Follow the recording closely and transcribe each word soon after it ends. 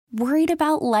Worried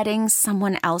about letting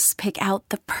someone else pick out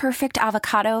the perfect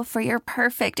avocado for your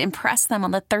perfect impress them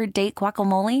on the third date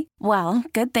guacamole? Well,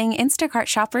 good thing Instacart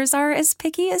shoppers are as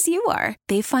picky as you are.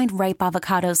 They find ripe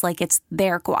avocados like it's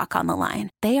their guac on the line.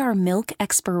 They are milk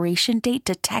expiration date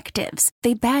detectives.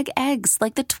 They bag eggs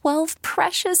like the 12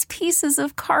 precious pieces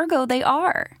of cargo they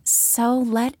are. So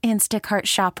let Instacart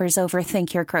shoppers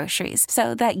overthink your groceries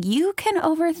so that you can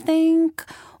overthink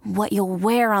what you'll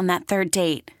wear on that third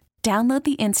date. Download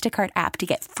the Instacart app to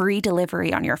get free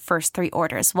delivery on your first 3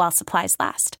 orders while supplies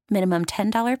last. Minimum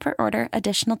 $10 per order.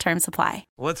 Additional terms apply.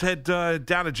 Let's head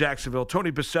down to Jacksonville.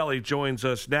 Tony Baselli joins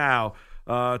us now.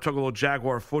 Talk a little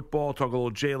Jaguar football, talk a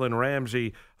little Jalen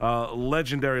Ramsey,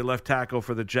 legendary left tackle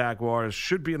for the Jaguars.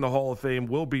 Should be in the Hall of Fame,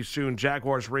 will be soon.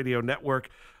 Jaguars Radio Network.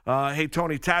 Hey,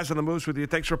 Tony, Taz and the Moose with you.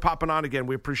 Thanks for popping on again.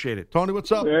 We appreciate it. Tony,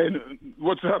 what's up? Hey,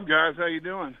 what's up, guys? How you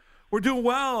doing? We're doing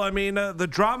well. I mean, the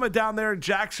drama down there in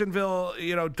Jacksonville,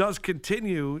 does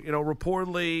continue.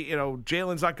 Reportedly,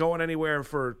 Jalen's not going anywhere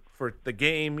for the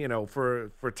game,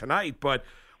 for tonight. But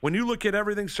when you look at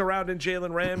everything surrounding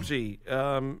Jalen Ramsey,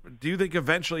 do you think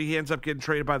eventually he ends up getting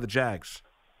traded by the Jags?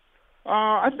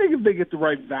 I think if they get the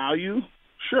right value,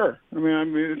 sure. I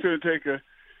mean, it's going to take a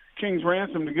king's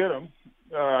ransom to get him.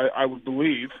 I would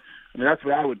believe. I mean, that's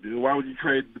what I would do. Why would you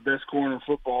trade the best corner in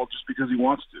football just because he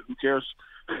wants to? Who cares?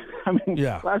 I mean,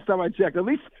 Last time I checked, at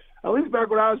least back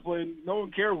when I was playing, no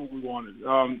one cared what we wanted.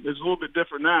 It's a little bit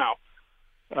different now,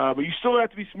 but you still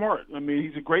have to be smart. I mean,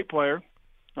 he's a great player,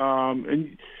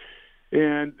 and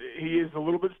he is a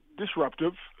little bit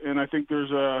disruptive, and I think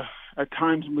there's at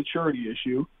times a maturity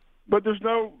issue. But there's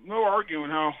no arguing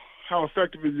how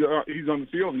effective he's on the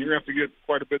field, and you're going to have to get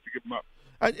quite a bit to give him up.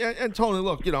 And Tony,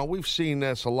 look, we've seen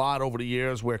this a lot over the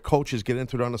years where coaches get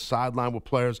into it on the sideline with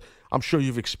players. I'm sure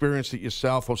you've experienced it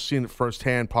yourself or seen it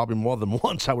firsthand probably more than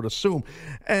once, I would assume.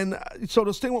 And so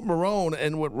this thing with Marrone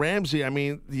and with Ramsey, I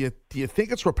mean, do you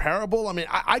think it's repairable? I mean,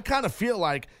 I kind of feel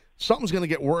like something's going to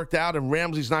get worked out and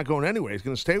Ramsey's not going anywhere. He's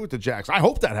going to stay with the Jags. I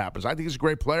hope that happens. I think he's a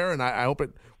great player, and I hope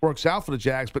it works out for the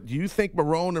Jags. But do you think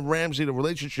Marrone and Ramsey, the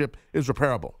relationship, is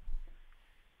repairable?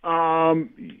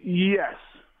 Yes.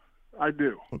 I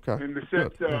do. Okay. In the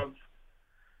sense of,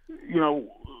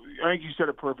 I think you said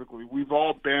it perfectly. We've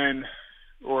all been,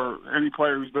 or any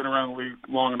player who's been around the league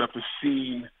long enough has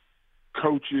seen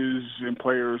coaches and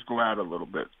players go out a little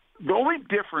bit. The only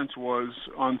difference was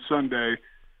on Sunday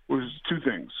was 2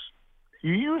 things.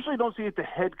 You usually don't see it the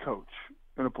head coach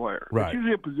and a player. Right. It's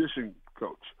usually a position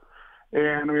coach.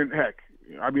 And, I mean, heck,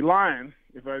 I'd be lying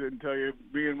if I didn't tell you,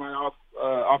 being my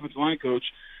offensive line coach,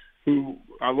 who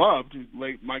I loved,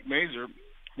 late Mike Mazer,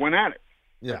 went at it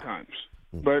at times.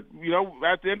 But,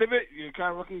 at the end of it, you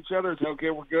kind of look at each other and say,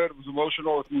 okay, we're good. It was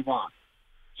emotional. Let's move on.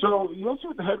 So you don't see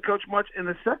with the head coach much. And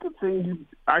the second thing,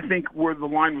 I think, where the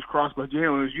line was crossed by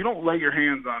Jalen is you don't lay your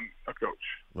hands on a coach.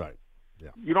 Right. Yeah.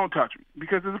 You don't touch him.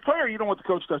 Because as a player, you don't want the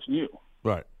coach touching you.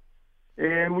 Right.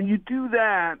 And when you do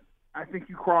that, I think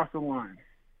you cross the line.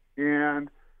 And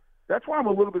that's why I'm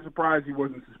a little bit surprised he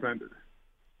wasn't suspended.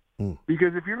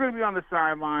 Because if you're going to be on the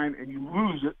sideline and you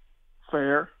lose it,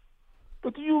 fair.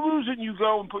 But do you lose it and you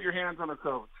go and put your hands on a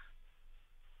coach?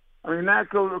 I mean, that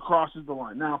crosses the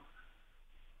line. Now,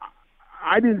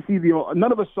 I didn't see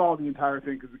none of us saw the entire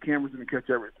thing because the cameras didn't catch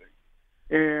everything.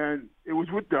 And it was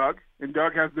with Doug, and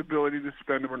Doug has the ability to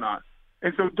suspend him or not.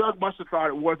 And so Doug must have thought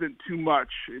it wasn't too much.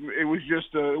 It was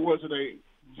just it wasn't a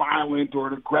violent or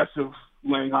an aggressive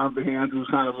laying on of the hands. It was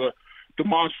kind of a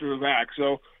demonstrative act.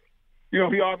 So,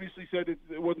 he obviously said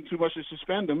it wasn't too much to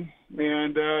suspend him,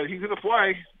 and he's going to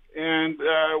play. And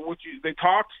they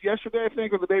talked yesterday, I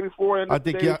think, or the day before. I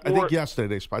think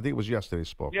yesterday. I think it was yesterday they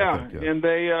spoke. Yeah, and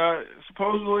they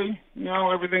supposedly,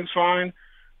 everything's fine.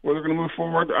 Well, they're going to move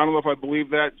forward. I don't know if I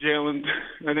believe that. Jalen,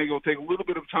 I think it'll take a little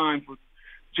bit of time for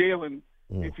Jalen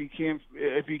if he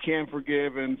can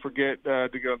forgive and forget to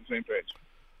get on the same page.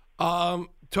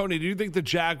 Tony, do you think the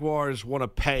Jaguars want to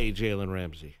pay Jalen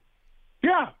Ramsey?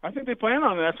 Yeah, I think they plan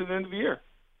on it after the end of the year.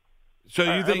 So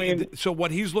you think so? What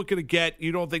he's looking to get,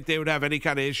 you don't think they would have any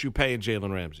kind of issue paying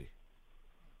Jalen Ramsey?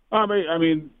 I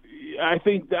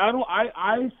think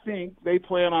they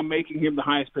plan on making him the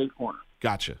highest paid corner.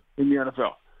 Gotcha. In the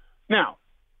NFL. Now,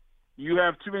 you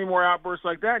have too many more outbursts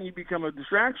like that, and you become a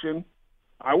distraction.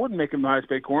 I wouldn't make him the highest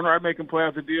paid corner. I'd make him play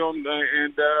out the deal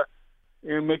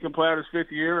and make him play out his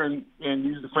 5th year and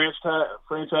use the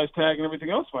franchise tag and everything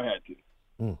else if I had to.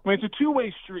 I mean, it's a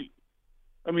two-way street.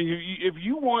 I mean, if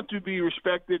you want to be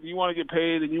respected and you want to get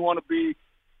paid and you want to be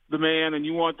the man and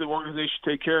you want the organization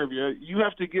to take care of you, you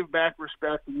have to give back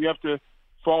respect and you have to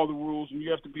follow the rules and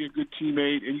you have to be a good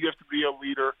teammate and you have to be a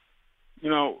leader.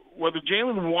 whether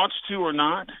Jalen wants to or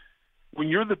not, when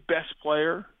you're the best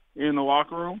player in the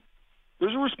locker room,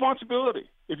 there's a responsibility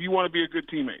if you want to be a good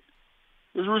teammate.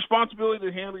 There's a responsibility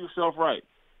to handle yourself right.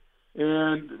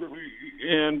 And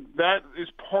that is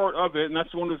part of it, and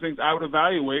that's one of the things I would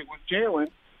evaluate with Jalen.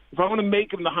 If I want to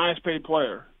make him the highest paid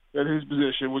player at his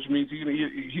position, which means he's going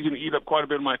to eat up quite a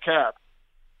bit of my cap,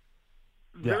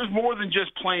 there's more than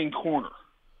just playing corner.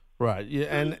 Right, yeah,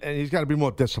 and he's got to be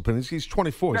more disciplined. He's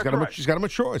 24. He's got to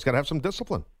mature. He's got to have some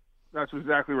discipline. That's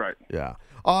exactly right. Yeah.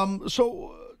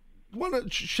 So want to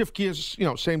shift gears.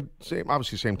 Same,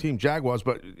 obviously same team, Jaguars,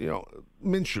 but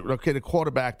Minshew. Okay, the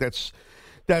quarterback that's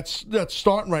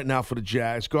starting right now for the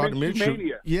Jags. Gardner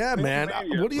Minshew. Yeah, man.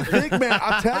 What do you think, man?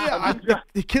 I'll tell you,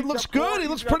 the kid looks good. He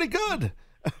looks pretty good.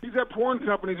 He's got porn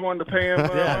companies wanting to pay him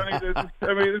money.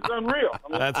 It's unreal.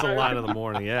 That's the line of the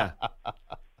morning, yeah.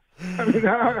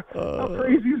 How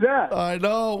crazy is that? I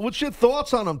know. What's your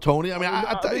thoughts on him, Tony?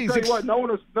 I tell you what, no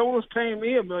one was paying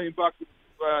me $1 million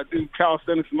to do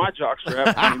calisthenics in my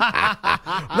jockstrap.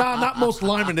 No, not most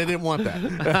linemen. They didn't want that.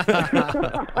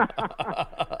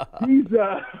 He's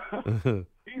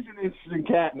an interesting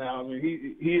cat now. I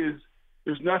mean, he is.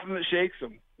 There's nothing that shakes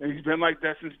him, and he's been like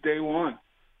that since day one.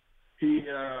 He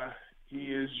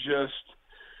is just.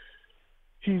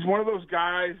 He's one of those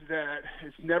guys that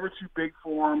it's never too big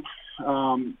for him.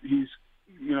 He's,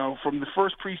 from the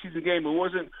first preseason game, it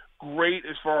wasn't great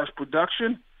as far as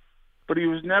production, but he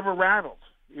was never rattled.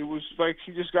 It was like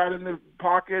he just got in the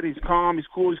pocket. He's calm. He's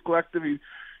cool. He's collective.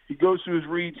 He goes through his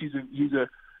reads. He's a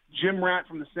gym rat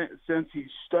from the sense he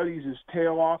studies his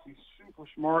tail off. He's super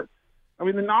smart. I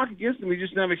mean, the knock against him, he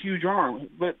just doesn't have a huge arm.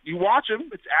 But you watch him,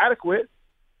 it's adequate.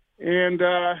 And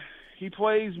he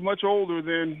plays much older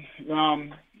than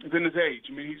his age.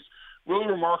 I mean, he's really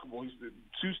remarkable. He's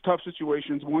two tough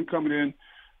situations, one coming in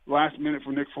last minute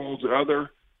for Nick Foles, the other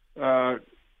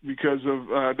because of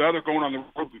the other going on the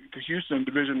road to Houston,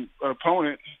 division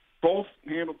opponent. Both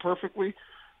handled perfectly,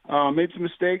 made some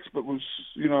mistakes, but was,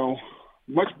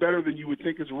 much better than you would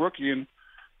think as a rookie, and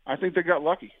I think they got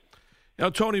lucky. Now,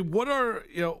 Tony, what are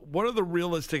the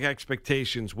realistic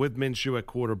expectations with Minshew at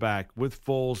quarterback, with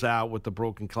Foles out with the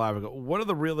broken clavicle? What are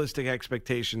the realistic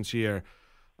expectations here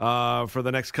for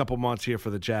the next couple months here for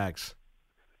the Jags?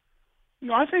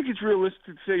 I think it's realistic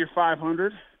to say you're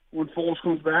 500 when Foles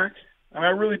comes back. I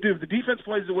really do. If the defense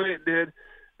plays the way it did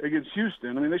against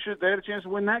Houston, I mean, they had a chance to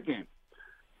win that game.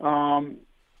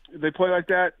 If they play like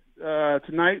that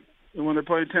tonight, and when they're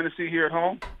playing Tennessee here at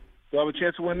home, they'll have a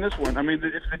chance to win this one. I mean,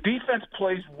 if the defense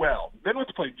plays well, they don't have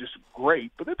to play just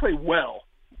great, but they play well,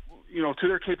 to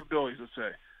their capabilities, let's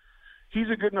say. He's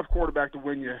a good enough quarterback to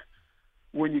win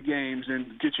you games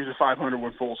and get you to 500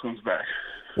 when Foles comes back.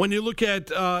 When you look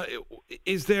at,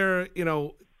 is there,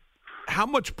 how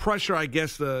much pressure, I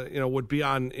guess, would be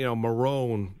on,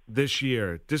 Marrone this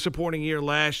year? Disappointing year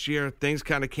last year. Things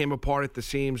kind of came apart at the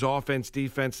seams, offense,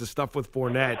 defense, the stuff with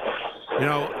Fournette.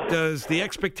 Does the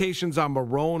expectations on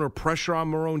Marrone or pressure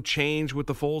on Marrone change with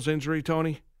the Foles injury,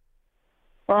 Tony?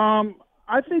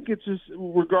 I think it's just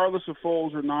regardless of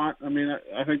Foles or not. I mean,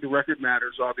 I think the record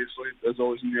matters, obviously, as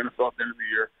always in the NFL at the end of the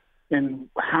year, and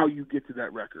how you get to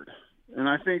that record. And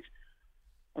I think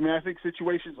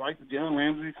situations like the Jalen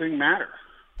Ramsey thing matter.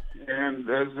 And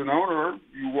as an owner,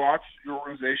 you watch your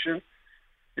organization,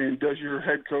 and does your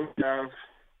head coach have,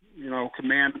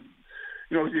 command?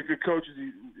 Is he a good coach?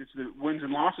 It's the wins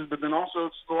and losses, but then also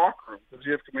it's the locker room. Does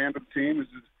he have command of the team?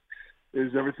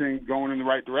 Is everything going in the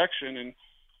right direction? And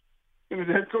as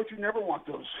a head coach, you never want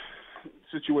those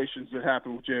situations that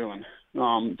happen with Jalen,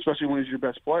 especially when he's your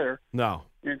best player. No.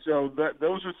 And so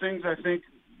those are things I think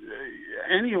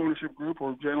any ownership group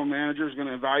or general manager is going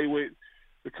to evaluate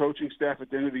the coaching staff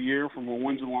at the end of the year from a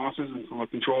wins and losses and from a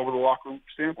control over the locker room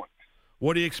standpoint.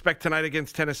 What do you expect tonight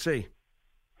against Tennessee?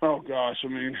 Oh, gosh. I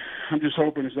mean, I'm just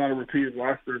hoping it's not a repeat of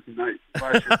last year's Thursday Night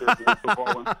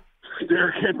Football. When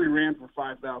Derrick Henry ran for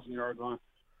 5,000 yards on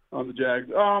the Jags.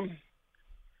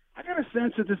 I got a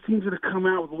sense that this team's going to come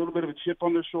out with a little bit of a chip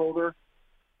on their shoulder.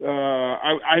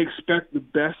 I expect the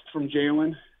best from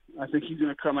Jalen. I think he's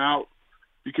going to come out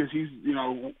because he's,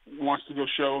 wants to go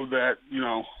show that,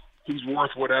 he's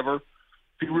worth whatever. If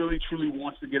he really, truly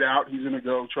wants to get out, he's going to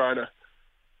go try to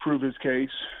prove his case.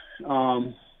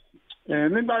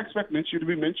 And then I expect Minshew to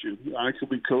be Minshew. I think he'll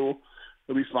be cool.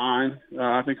 He'll be fine.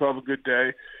 I think he'll have a good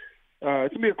day. It's going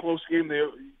to be a close game. They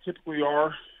typically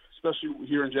are, especially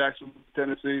here in Jacksonville,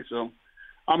 Tennessee. So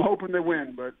I'm hoping they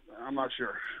win, but I'm not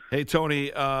sure. Hey,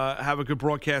 Tony, have a good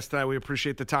broadcast tonight. We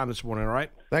appreciate the time this morning, all right?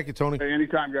 Thank you, Tony. Hey,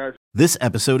 anytime, guys. This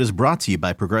episode is brought to you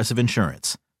by Progressive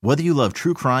Insurance. Whether you love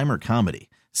true crime or comedy,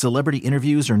 celebrity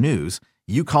interviews or news,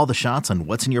 You call the shots on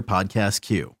what's in your podcast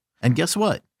queue. And guess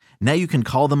what? Now you can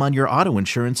call them on your auto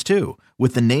insurance too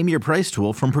with the Name Your Price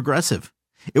tool from Progressive.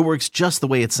 It works just the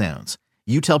way it sounds.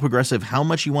 You tell Progressive how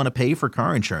much you want to pay for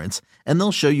car insurance, and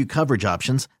they'll show you coverage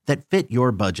options that fit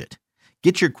your budget.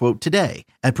 Get your quote today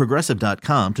at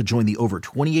Progressive.com to join the over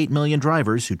 28 million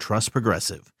drivers who trust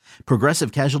Progressive.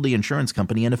 Progressive Casualty Insurance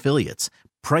Company and Affiliates.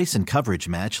 Price and coverage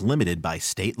match limited by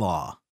state law.